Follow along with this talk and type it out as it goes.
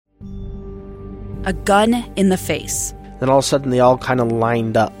a gun in the face. Then all of a sudden, they all kind of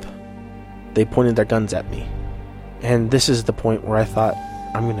lined up. They pointed their guns at me. And this is the point where I thought,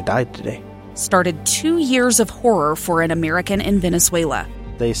 I'm going to die today. Started 2 years of horror for an American in Venezuela.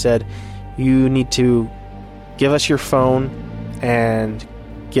 They said, you need to give us your phone and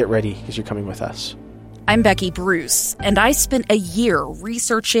get ready because you're coming with us. I'm Becky Bruce, and I spent a year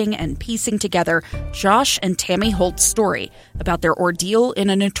researching and piecing together Josh and Tammy Holt's story about their ordeal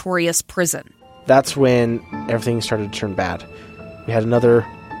in a notorious prison. That's when everything started to turn bad. We had another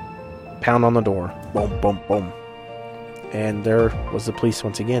pound on the door. Boom, boom, boom. And there was the police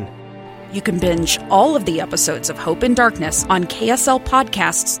once again. You can binge all of the episodes of Hope in Darkness on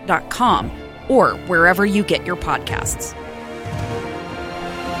KSLpodcasts.com or wherever you get your podcasts.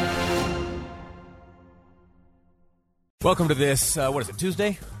 Welcome to this, what is it,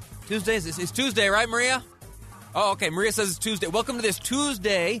 Tuesday? It's Tuesday, right, Maria? Oh, okay, Maria says it's Tuesday. Welcome to this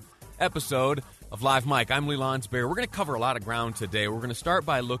Tuesday episode of Live Mike. I'm Lee Lonsberry. We're going to cover a lot of ground today. We're going to start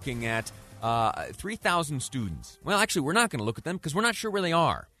by looking at 3,000 students. Well, actually, we're not going to look at them because we're not sure where they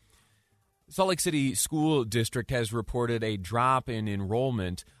are. Salt Lake City School District has reported a drop in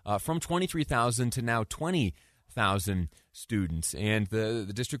enrollment from 23,000 to now 20,000 students. And the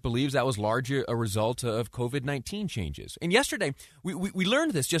district believes that was largely a result of COVID-19 changes. And yesterday, we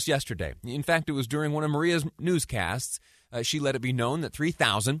learned this just yesterday. In fact, it was during one of Maria's newscasts. She let it be known that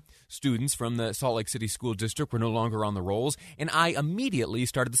 3,000 students from the Salt Lake City School District were no longer on the rolls. And I immediately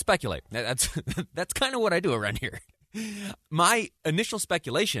started to speculate. That's kind of what I do around here. My initial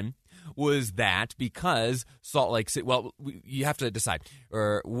speculation was that because Salt Lake City, well, you have to decide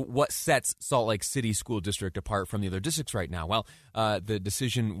what sets Salt Lake City School District apart from the other districts right now. Well, the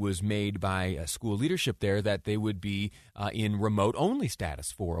decision was made by school leadership there that they would be in remote-only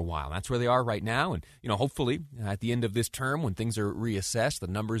status for a while. That's where they are right now, and hopefully at the end of this term, when things are reassessed, the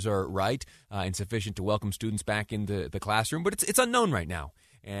numbers are right and sufficient to welcome students back into the classroom. But it's unknown right now.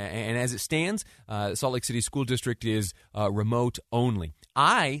 And as it stands, Salt Lake City School District is remote only.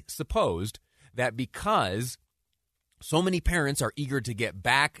 I supposed that because so many parents are eager to get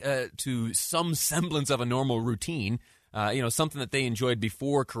back to some semblance of a normal routine, something that they enjoyed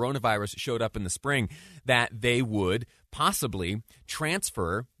before coronavirus showed up in the spring, that they would possibly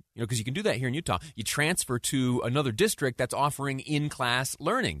transfer. Because you can do that here in Utah. You transfer to another district that's offering in-class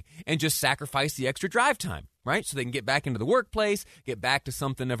learning and just sacrifice the extra drive time, right? So they can get back into the workplace, get back to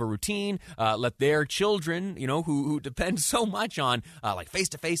something of a routine, let their children, who depend so much on like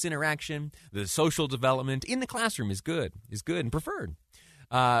face-to-face interaction, the social development in the classroom is good and preferred.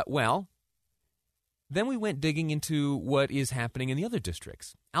 Well, then we went digging into what is happening in the other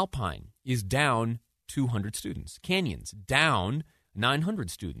districts. Alpine is down 200 students. Canyons down 900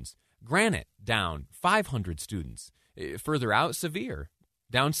 students. Granite, down 500 students. Further out, Sevier,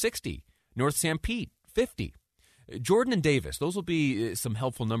 down 60. North Sanpete, 50. Jordan and Davis, those will be some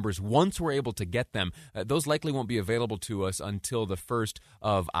helpful numbers once we're able to get them. Those likely won't be available to us until the 1st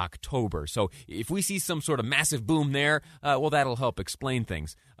of October. So if we see some sort of massive boom there, well, that'll help explain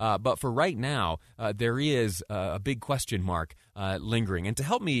things. But for right now, there is a big question mark lingering. And to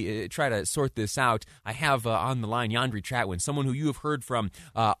help me try to sort this out, I have on the line Yandri Chatwin, someone who you have heard from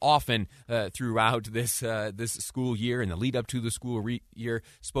often throughout this school year and the lead up to the school year,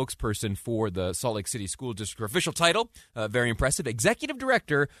 spokesperson for the Salt Lake City School District. Official title, very impressive, Executive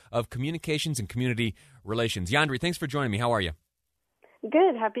Director of Communications and Community Relations. Yandri, thanks for joining me. How are you?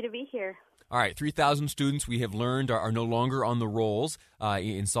 Good. Happy to be here. All right, 3,000 students we have learned are no longer on the rolls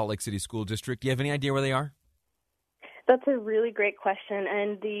in Salt Lake City School District. Do you have any idea where they are? That's a really great question,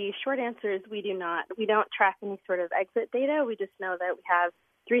 and the short answer is we do not. We don't track any sort of exit data. We just know that we have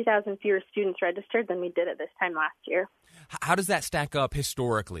 3,000 fewer students registered than we did at this time last year. How does that stack up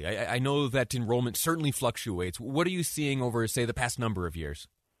historically? I know that enrollment certainly fluctuates. What are you seeing over, say, the past number of years?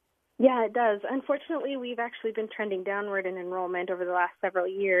 Yeah, it does. Unfortunately, we've actually been trending downward in enrollment over the last several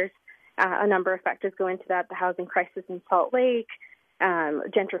years. A number of factors go into that: the housing crisis in Salt Lake,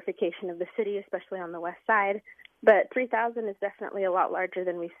 gentrification of the city, especially on the west side. But 3,000 is definitely a lot larger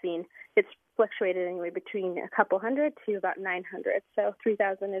than we've seen. It's fluctuated anyway between a couple hundred to about 900. So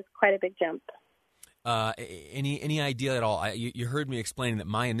 3,000 is quite a big jump. Any idea at all? You heard me explaining that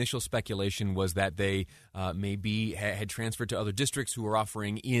my initial speculation was that they maybe had transferred to other districts who were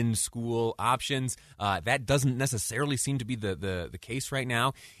offering in-school options. That doesn't necessarily seem to be the case right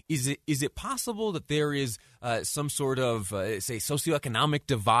now. Is it possible that there is some sort of say socioeconomic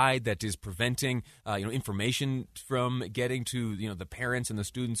divide that is preventing information from getting to the parents and the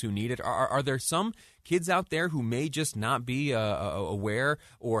students who need it? Are there some kids out there who may just not be aware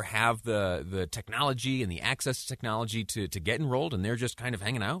or have the technology and the access to technology to get enrolled, and they're just kind of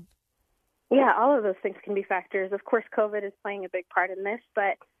hanging out? Yeah, all of those things can be factors. Of course, COVID is playing a big part in this,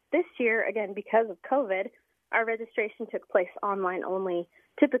 but this year, again, because of COVID, our registration took place online only.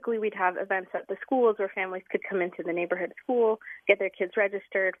 Typically, we'd have events at the schools where families could come into the neighborhood school, get their kids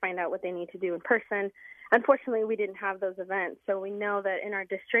registered, find out what they need to do in person. Unfortunately, we didn't have those events, so we know that in our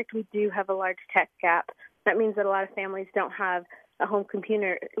district we do have a large tech gap. That means that a lot of families don't have a home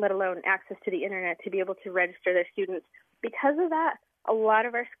computer, let alone access to the internet to be able to register their students. Because of that, a lot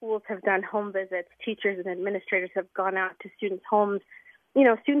of our schools have done home visits. Teachers and administrators have gone out to students' homes. You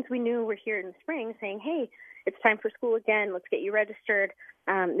know, students we knew were here in the spring saying, hey, it's time for school again. Let's get you registered.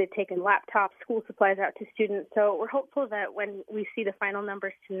 They've taken laptops, school supplies out to students. So we're hopeful that when we see the final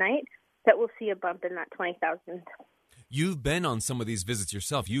numbers tonight, that we'll see a bump in that 20,000. You've been on some of these visits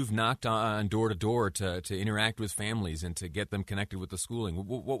yourself. You've knocked on door to door to interact with families and to get them connected with the schooling.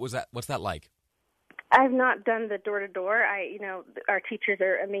 What was that? What's that like? I've not done the door to door. Our teachers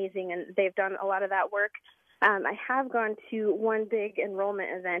are amazing, and they've done a lot of that work. I have gone to one big enrollment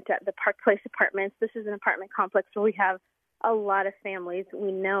event at the Park Place Apartments. This is an apartment complex where we have a lot of families.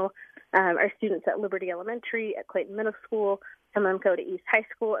 We know our students at Liberty Elementary, at Clayton Middle School. Some of them go to East High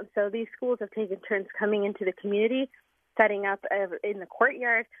School. And so these schools have taken turns coming into the community, setting up in the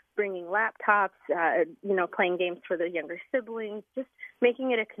courtyard, bringing laptops, playing games for the younger siblings, just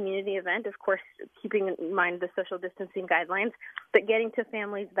making it a community event, of course, keeping in mind the social distancing guidelines, but getting to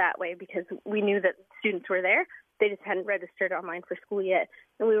families that way because we knew that students were there. They just hadn't registered online for school yet.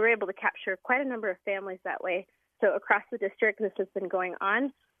 And we were able to capture quite a number of families that way. So across the district, this has been going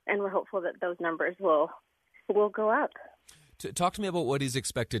on, and we're hopeful that those numbers will go up. Talk to me about what is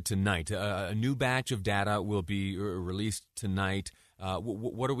expected tonight. A new batch of data will be released tonight.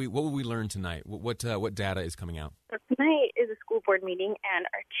 What will we learn tonight? What data is coming out? So tonight is a school board meeting, and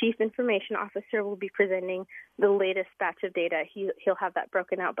our chief information officer will be presenting the latest batch of data. He'll have that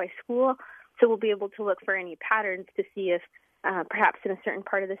broken out by school, so we'll be able to look for any patterns to see if perhaps in a certain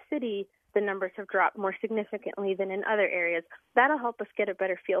part of the city the numbers have dropped more significantly than in other areas. That'll help us get a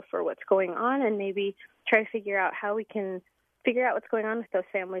better feel for what's going on and maybe try to figure out how we can figure out what's going on with those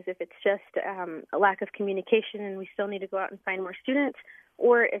families, if it's just a lack of communication and we still need to go out and find more students,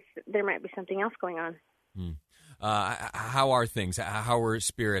 or if there might be something else going on. How are things? How are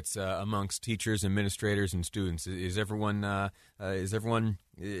spirits amongst teachers, administrators, and students? Is everyone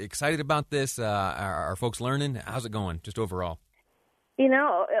excited about this? Are folks learning? How's it going, just overall? You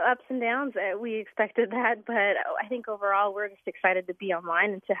know, ups and downs. We expected that, but I think overall we're just excited to be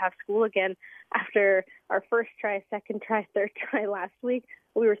online and to have school again. After our first try, second try, third try last week,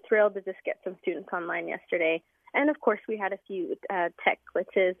 we were thrilled to just get some students online yesterday. And, of course, we had a few tech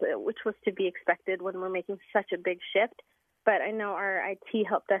glitches, which was to be expected when we're making such a big shift. But I know our IT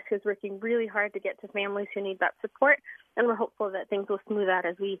help desk is working really hard to get to families who need that support, and we're hopeful that things will smooth out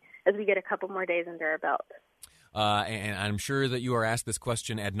as we get a couple more days under our belt. And I'm sure that you are asked this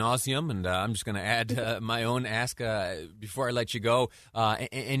question ad nauseum, and I'm just going to add my own ask before I let you go.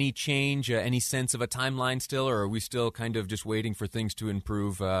 Any change, any sense of a timeline still, or are we still kind of just waiting for things to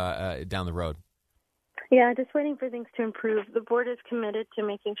improve down the road? Yeah, just waiting for things to improve. The board is committed to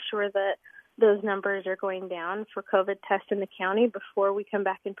making sure that those numbers are going down for COVID tests in the county before we come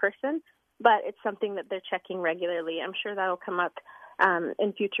back in person, but it's something that they're checking regularly. I'm sure that'll come up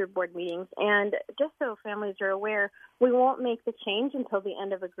in future board meetings. And just so families are aware, we won't make the change until the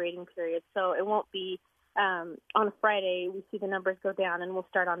end of a grading period. So it won't be on a Friday we see the numbers go down and we'll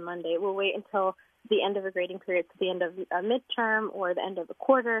start on Monday. We'll wait until the end of a grading period, to the end of a midterm or the end of a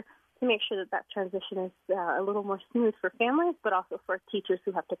quarter, to make sure that transition is a little more smooth for families, but also for teachers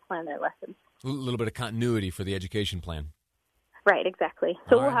who have to plan their lessons. A little bit of continuity for the education plan. Right, exactly.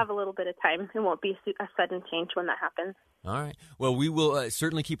 So we'll have a little bit of time. It won't be a sudden change when that happens. All right. Well, we will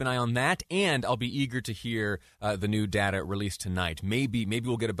certainly keep an eye on that, and I'll be eager to hear the new data released tonight. Maybe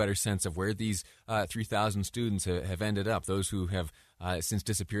we'll get a better sense of where these 3,000 students have ended up, those who have since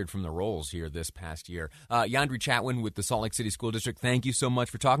disappeared from the rolls here this past year. Yandri Chatwin with the Salt Lake City School District, thank you so much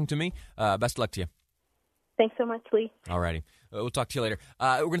for talking to me. Best of luck to you. Thanks so much, Lee. All righty. We'll talk to you later.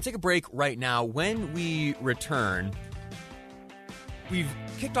 We're going to take a break right now. When we return, we've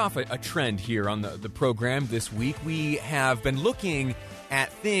kicked off a trend here on the program this week. We have been looking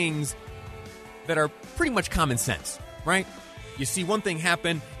at things that are pretty much common sense, right? You see one thing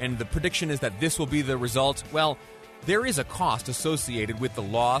happen, and the prediction is that this will be the result. Well, there is a cost associated with the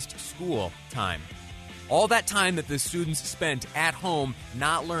lost school time. All that time that the students spent at home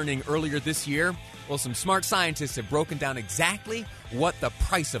not learning earlier this year, well, some smart scientists have broken down exactly what the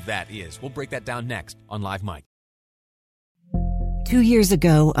price of that is. We'll break that down next on Live Mike. 2 years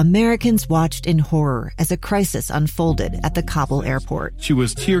ago, Americans watched in horror as a crisis unfolded at the Kabul airport. She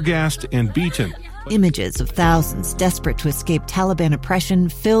was tear-gassed and beaten. Images of thousands desperate to escape Taliban oppression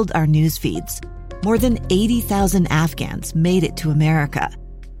filled our news feeds. More than 80,000 Afghans made it to America.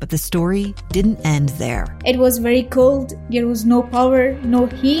 But the story didn't end there. It was very cold. There was no power, no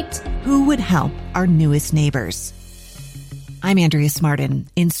heat. Who would help our newest neighbors? I'm Andrea Smartin.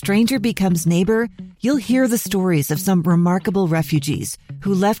 In Stranger Becomes Neighbor, you'll hear the stories of some remarkable refugees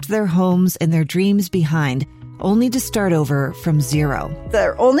who left their homes and their dreams behind, only to start over from zero.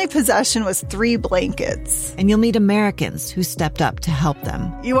 Their only possession was 3 blankets. And you'll meet Americans who stepped up to help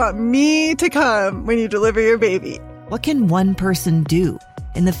them. You want me to come when you deliver your baby. What can one person do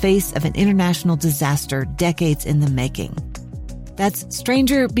in the face of an international disaster decades in the making? That's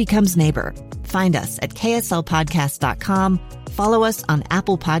Stranger Becomes Neighbor. Find us at kslpodcast.com. Follow us on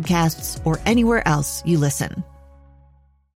Apple Podcasts or anywhere else you listen.